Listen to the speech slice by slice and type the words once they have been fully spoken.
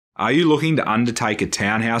Are you looking to undertake a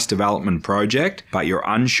townhouse development project, but you're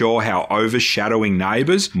unsure how overshadowing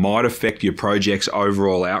neighbours might affect your project's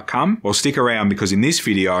overall outcome? Well, stick around because in this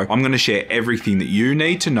video, I'm going to share everything that you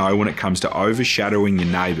need to know when it comes to overshadowing your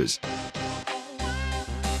neighbours.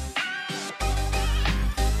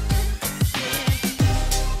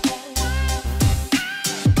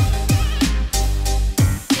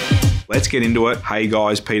 Let's get into it. Hey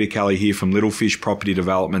guys, Peter Kelly here from Little Fish Property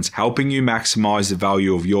Developments, helping you maximize the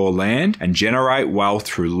value of your land and generate wealth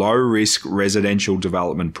through low-risk residential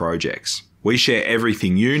development projects. We share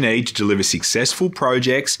everything you need to deliver successful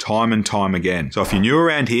projects time and time again. So if you're new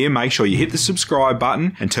around here, make sure you hit the subscribe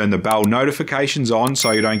button and turn the bell notifications on so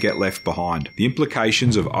you don't get left behind. The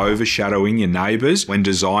implications of overshadowing your neighbours when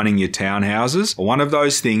designing your townhouses are one of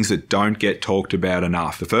those things that don't get talked about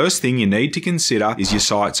enough. The first thing you need to consider is your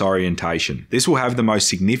site's orientation. This will have the most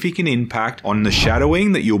significant impact on the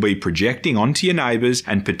shadowing that you'll be projecting onto your neighbours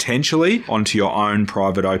and potentially onto your own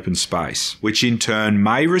private open space, which in turn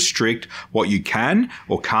may restrict what you can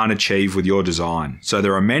or can't achieve with your design. So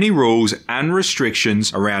there are many rules and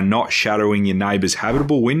restrictions around not shadowing your neighbour's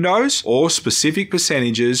habitable windows or specific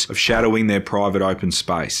percentages of shadowing their private open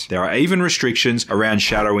space. There are even restrictions around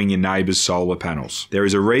shadowing your neighbour's solar panels. There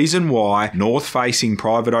is a reason why north-facing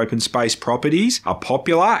private open space properties are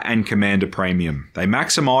popular and command a premium. They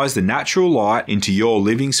maximise the natural light into your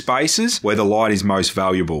living spaces where the light is most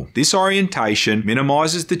valuable. This orientation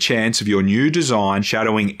minimises the chance of your new design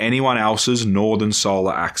shadowing anyone else's northern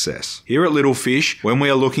solar access. Here at Little Fish, when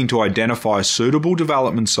we are looking to identify a suitable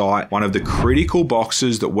development site, one of the critical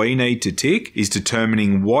boxes that we need to tick is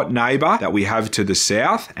determining what neighbour that we have to the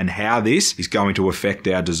south and how this is going to affect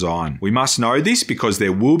our design. We must know this because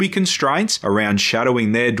there will be constraints around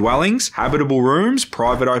shadowing their dwellings, habitable rooms,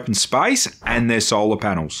 private open space, and their solar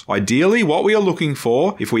panels. Ideally, what we are looking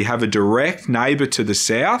for if we have a direct neighbour to the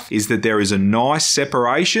south is that there is a nice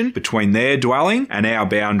separation between their dwelling and our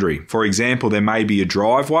boundary. For example, there may be a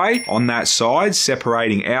driveway on that side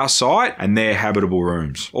separating our site and their habitable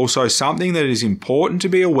rooms. Also, something that is important to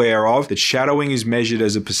be aware of, that shadowing is measured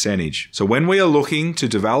as a percentage. So when we are looking to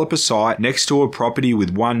develop a site next to a property with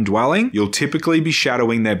one dwelling, you'll typically be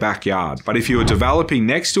shadowing their backyard. But if you are developing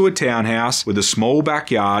next to a townhouse with a small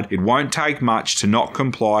backyard, it won't take much to not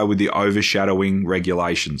comply with the overshadowing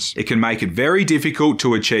regulations. It can make it very difficult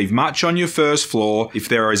to achieve much on your first floor if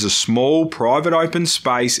there is a small private open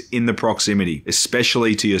space in the proximity,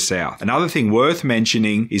 especially to your south. Another thing worth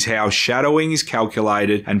mentioning is how shadowing is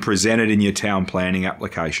calculated and presented in your town planning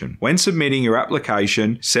application. When submitting your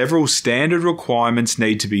application, several standard requirements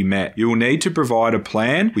need to be met. You will need to provide a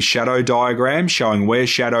plan with shadow diagrams showing where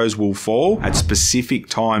shadows will fall at specific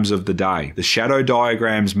times of the day. The shadow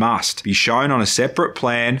diagrams must be shown on a separate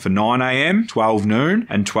plan for 9 AM, 12 noon,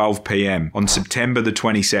 and 12 PM on September the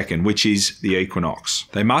 22nd, which is the equinox.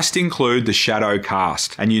 They must include the shadow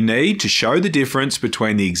cast, and you need to show the difference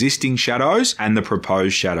between the existing shadows and the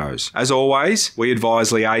proposed shadows. As always, we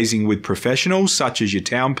advise liaising with professionals such as your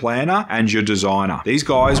town planner and your designer. These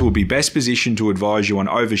guys will be best positioned to advise you on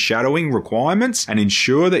overshadowing requirements and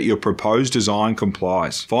ensure that your proposed design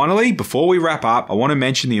complies. Finally, before we wrap up, I want to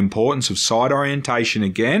mention the importance of site orientation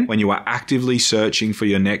again when you are actively searching for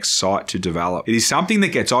your next site to develop. It is something that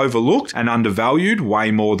gets overlooked and undervalued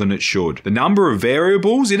way more than it should. The number of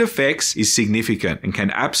variables it affects is significant and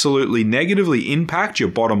can absolutely negatively impact your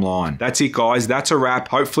bottom line. That's it guys, that's a wrap.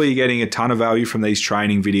 Hopefully you're getting a ton of value from these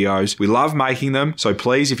training videos. We love making them, so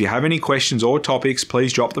please, if you have any questions or topics,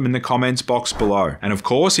 please drop them in the comments box below. And of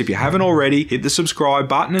course, if you haven't already, hit the subscribe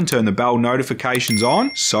button and turn the bell notifications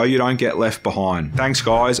on so you don't get left behind. Thanks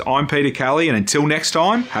guys, I'm Peter Kelly, and until next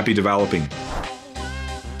time, happy developing.